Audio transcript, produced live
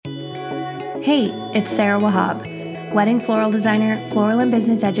Hey, it's Sarah Wahab, wedding floral designer, floral and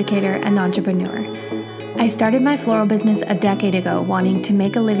business educator, and entrepreneur. I started my floral business a decade ago wanting to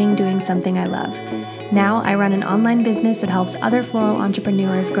make a living doing something I love. Now I run an online business that helps other floral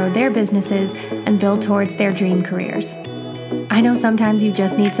entrepreneurs grow their businesses and build towards their dream careers. I know sometimes you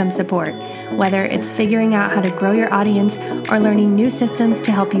just need some support, whether it's figuring out how to grow your audience or learning new systems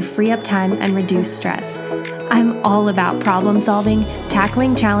to help you free up time and reduce stress. I'm all about problem solving,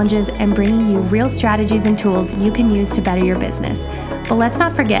 tackling challenges, and bringing you real strategies and tools you can use to better your business. But let's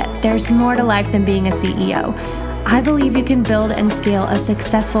not forget, there's more to life than being a CEO. I believe you can build and scale a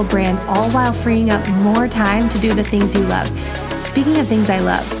successful brand all while freeing up more time to do the things you love. Speaking of things I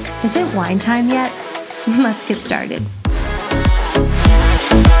love, is it wine time yet? Let's get started.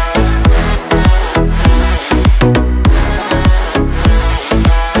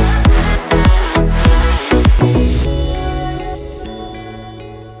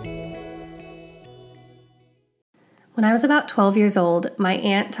 When I was about 12 years old, my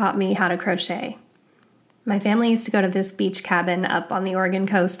aunt taught me how to crochet. My family used to go to this beach cabin up on the Oregon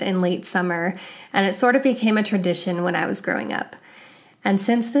coast in late summer, and it sort of became a tradition when I was growing up. And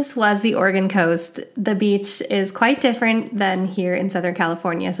since this was the Oregon coast, the beach is quite different than here in Southern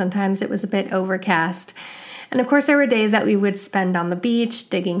California. Sometimes it was a bit overcast. And of course, there were days that we would spend on the beach,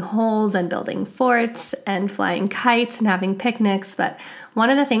 digging holes and building forts and flying kites and having picnics. But one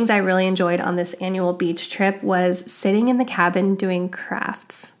of the things I really enjoyed on this annual beach trip was sitting in the cabin doing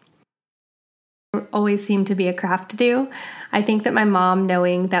crafts. There always seemed to be a craft to do. I think that my mom,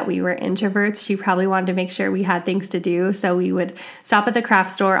 knowing that we were introverts, she probably wanted to make sure we had things to do. So we would stop at the craft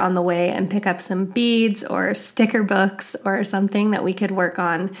store on the way and pick up some beads or sticker books or something that we could work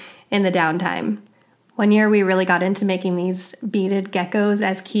on in the downtime. One year we really got into making these beaded geckos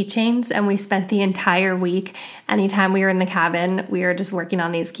as keychains, and we spent the entire week, anytime we were in the cabin, we were just working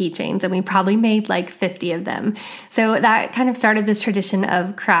on these keychains, and we probably made like 50 of them. So that kind of started this tradition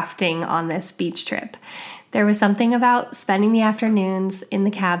of crafting on this beach trip. There was something about spending the afternoons in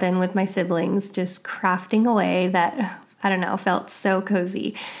the cabin with my siblings, just crafting away that, I don't know, felt so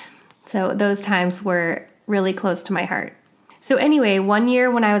cozy. So those times were really close to my heart. So anyway, one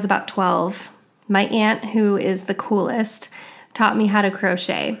year when I was about 12, my aunt, who is the coolest, taught me how to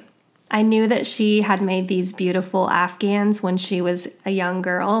crochet. I knew that she had made these beautiful Afghans when she was a young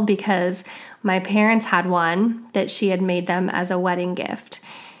girl because my parents had one that she had made them as a wedding gift.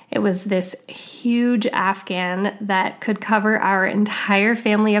 It was this huge Afghan that could cover our entire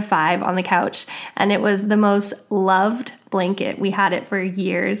family of 5 on the couch, and it was the most loved blanket. We had it for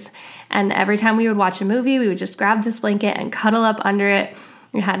years, and every time we would watch a movie, we would just grab this blanket and cuddle up under it.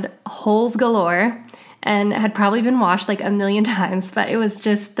 It had holes galore and had probably been washed like a million times, but it was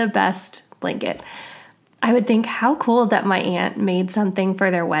just the best blanket. I would think how cool that my aunt made something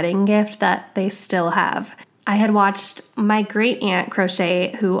for their wedding gift that they still have. I had watched my great aunt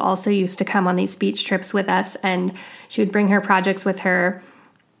crochet, who also used to come on these beach trips with us, and she would bring her projects with her.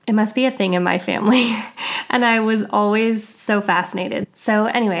 It must be a thing in my family. And I was always so fascinated. So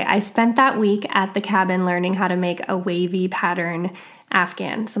anyway, I spent that week at the cabin learning how to make a wavy pattern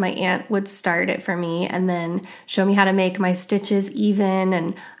Afghan. So my aunt would start it for me and then show me how to make my stitches even,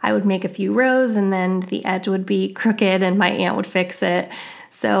 and I would make a few rows and then the edge would be crooked and my aunt would fix it.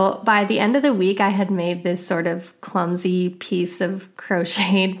 So by the end of the week, I had made this sort of clumsy piece of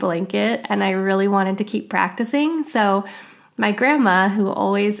crocheted blanket, and I really wanted to keep practicing. So my grandma, who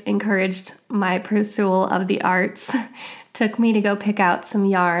always encouraged my pursuit of the arts, took me to go pick out some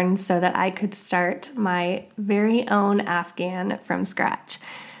yarn so that I could start my very own Afghan from scratch.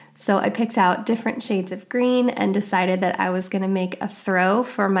 So I picked out different shades of green and decided that I was going to make a throw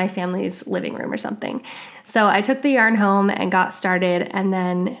for my family's living room or something. So I took the yarn home and got started, and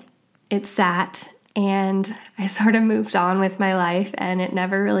then it sat and I sort of moved on with my life and it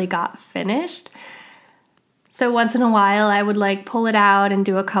never really got finished. So once in a while, I would pull it out and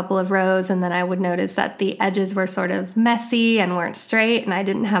do a couple of rows, and then I would notice that the edges were sort of messy and weren't straight, and I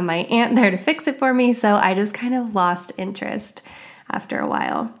didn't have my aunt there to fix it for me, so I just kind of lost interest after a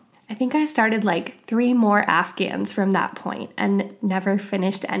while. I think I started 3 more Afghans from that point and never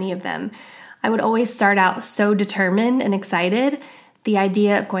finished any of them. I would always start out so determined and excited. The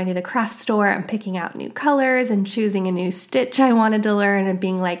idea of going to the craft store and picking out new colors and choosing a new stitch I wanted to learn and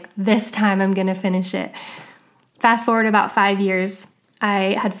being like, this time I'm going to finish it. Fast forward about 5 years,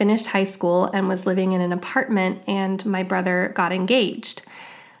 I had finished high school and was living in an apartment, and my brother got engaged.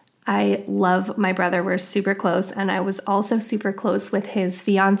 I love my brother. We're super close, and I was also super close with his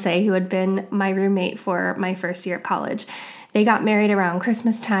fiance, who had been my roommate for my first year of college. They got married around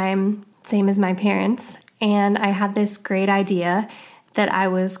Christmas time, same as my parents, and I had this great idea that I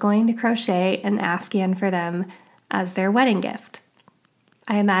was going to crochet an Afghan for them as their wedding gift.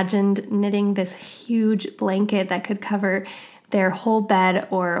 I imagined knitting this huge blanket that could cover their whole bed,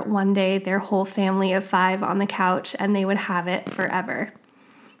 or one day their whole family of 5 on the couch, and they would have it forever.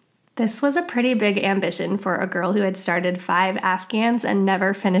 This was a pretty big ambition for a girl who had started 5 Afghans and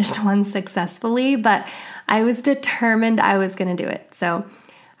never finished one successfully, but I was determined I was going to do it. So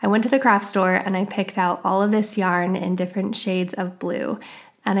I went to the craft store and I picked out all of this yarn in different shades of blue,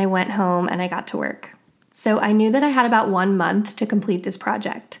 and I went home and I got to work. So I knew that I had about 1 month to complete this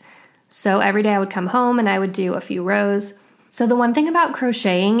project. So every day I would come home and I would do a few rows. So the one thing about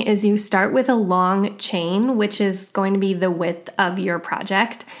crocheting is you start with a long chain, which is going to be the width of your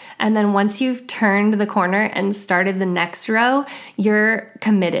project. And then once you've turned the corner and started the next row, you're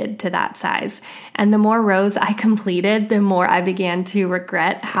committed to that size. And the more rows I completed, the more I began to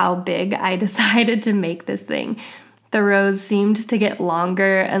regret how big I decided to make this thing. The rows seemed to get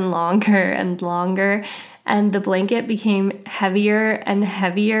longer and longer and longer, and the blanket became heavier and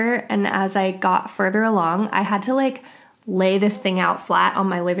heavier. And as I got further along, I had to lay this thing out flat on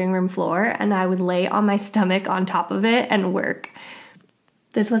my living room floor, and I would lay on my stomach on top of it and work.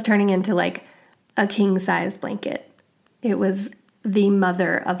 This was turning into a king-size blanket. It was the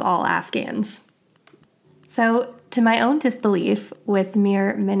mother of all Afghans. So, to my own disbelief, with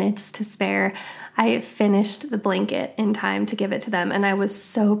mere minutes to spare, I finished the blanket in time to give it to them, and I was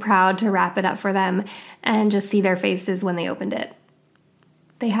so proud to wrap it up for them and just see their faces when they opened it.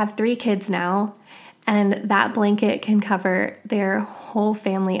 They have 3 kids now, and that blanket can cover their whole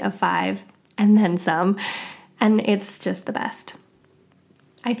family of 5 and then some, and it's just the best.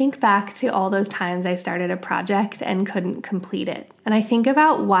 I think back to all those times I started a project and couldn't complete it, and I think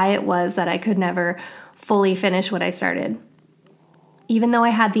about why it was that I could never fully finish what I started. Even though I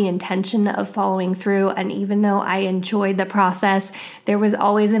had the intention of following through, and even though I enjoyed the process, there was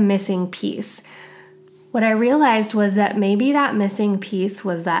always a missing piece. What I realized was that maybe that missing piece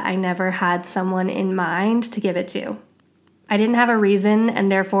was that I never had someone in mind to give it to. I didn't have a reason,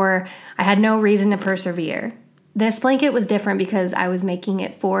 and therefore I had no reason to persevere. This blanket was different because I was making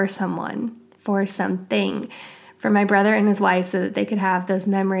it for someone, for something, for my brother and his wife, so that they could have those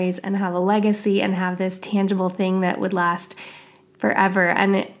memories and have a legacy and have this tangible thing that would last forever.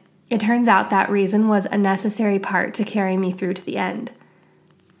 And it turns out that reason was a necessary part to carry me through to the end.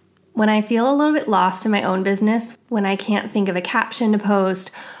 When I feel a little bit lost in my own business, when I can't think of a caption to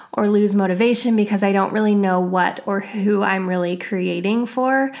post or lose motivation because I don't really know what or who I'm really creating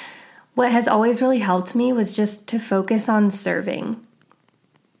for, what has always really helped me was just to focus on serving.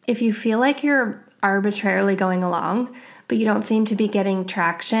 If you feel like you're arbitrarily going along, but you don't seem to be getting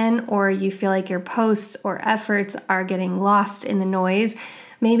traction, or you feel like your posts or efforts are getting lost in the noise,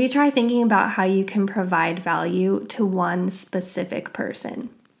 maybe try thinking about how you can provide value to one specific person.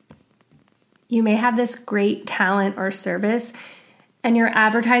 You may have this great talent or service, and you're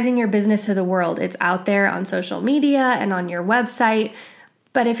advertising your business to the world. It's out there on social media and on your website.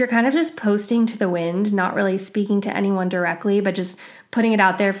 But if you're kind of just posting to the wind, not really speaking to anyone directly, but just putting it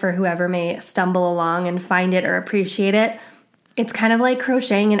out there for whoever may stumble along and find it or appreciate it, it's kind of like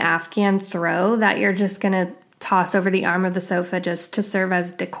crocheting an Afghan throw that you're just going to toss over the arm of the sofa just to serve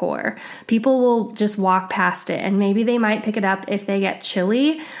as decor. People will just walk past it, and maybe they might pick it up if they get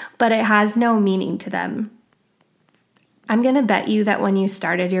chilly, but it has no meaning to them. I'm going to bet you that when you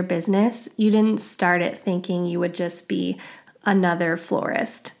started your business, you didn't start it thinking you would just be another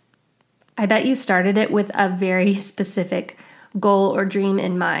florist. I bet you started it with a very specific goal or dream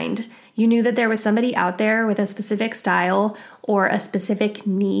in mind. You knew that there was somebody out there with a specific style or a specific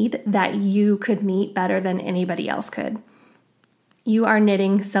need that you could meet better than anybody else could. You are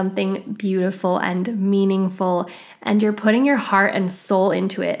knitting something beautiful and meaningful, and you're putting your heart and soul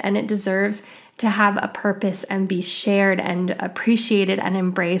into it, and it deserves to have a purpose and be shared and appreciated and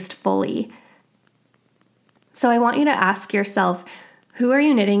embraced fully. So I want you to ask yourself, who are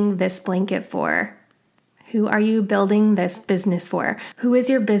you knitting this blanket for? Who are you building this business for? Who is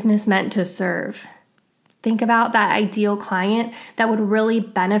your business meant to serve? Think about that ideal client that would really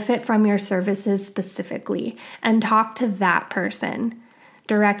benefit from your services specifically, and talk to that person.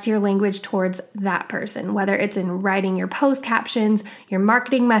 Direct your language towards that person, whether it's in writing your post captions, your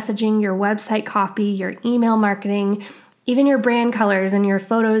marketing messaging, your website copy, your email marketing, even your brand colors and your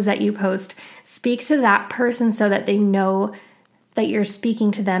photos that you post. Speak to that person so that they know that you're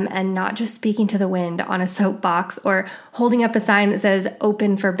speaking to them and not just speaking to the wind on a soapbox or holding up a sign that says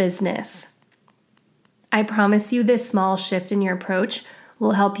open for business. I promise you this small shift in your approach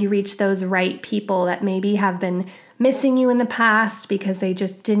will help you reach those right people that maybe have been missing you in the past because they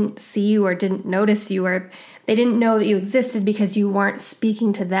just didn't see you or didn't notice you, or they didn't know that you existed because you weren't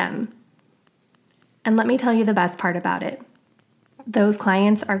speaking to them. And let me tell you the best part about it. Those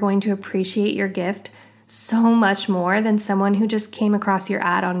clients are going to appreciate your gift so much more than someone who just came across your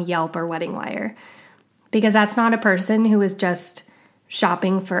ad on Yelp or Wedding Wire. Because that's not a person who is just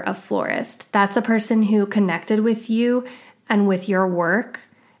shopping for a florist. That's a person who connected with you and with your work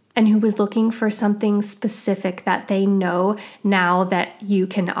and who was looking for something specific that they know now that you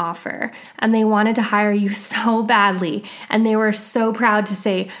can offer. And they wanted to hire you so badly. And they were so proud to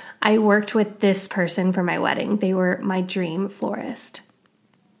say, I worked with this person for my wedding. They were my dream florist.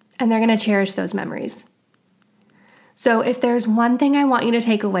 And they're going to cherish those memories. So if there's one thing I want you to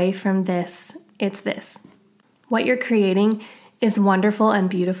take away from this, it's this. What you're creating is wonderful and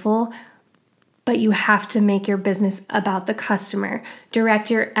beautiful, but you have to make your business about the customer.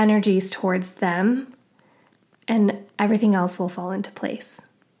 Direct your energies towards them, and everything else will fall into place.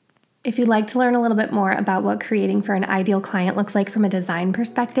 If you'd like to learn a little bit more about what creating for an ideal client looks like from a design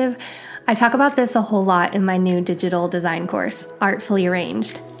perspective, I talk about this a whole lot in my new digital design course, Artfully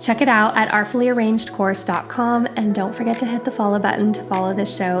Arranged. Check it out at artfullyarrangedcourse.com, and don't forget to hit the follow button to follow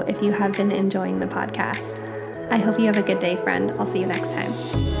this show if you have been enjoying the podcast. I hope you have a good day, friend. I'll see you next time.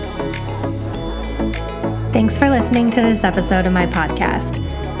 Thanks for listening to this episode of my podcast.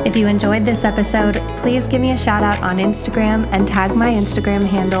 If you enjoyed this episode, please give me a shout out on Instagram and tag my Instagram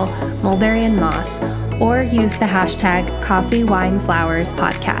handle, Mulberry and Moss, or use the hashtag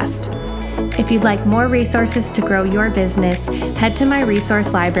CoffeeWineFlowersPodcast. If you'd like more resources to grow your business, head to my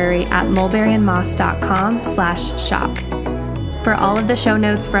resource library at mulberryandmoss.com/shop. For all of the show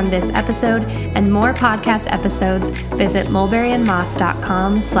notes from this episode and more podcast episodes, visit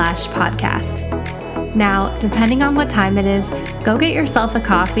mulberryandmoss.com/podcast. Now, depending on what time it is, go get yourself a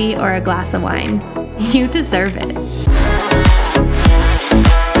coffee or a glass of wine. You deserve it.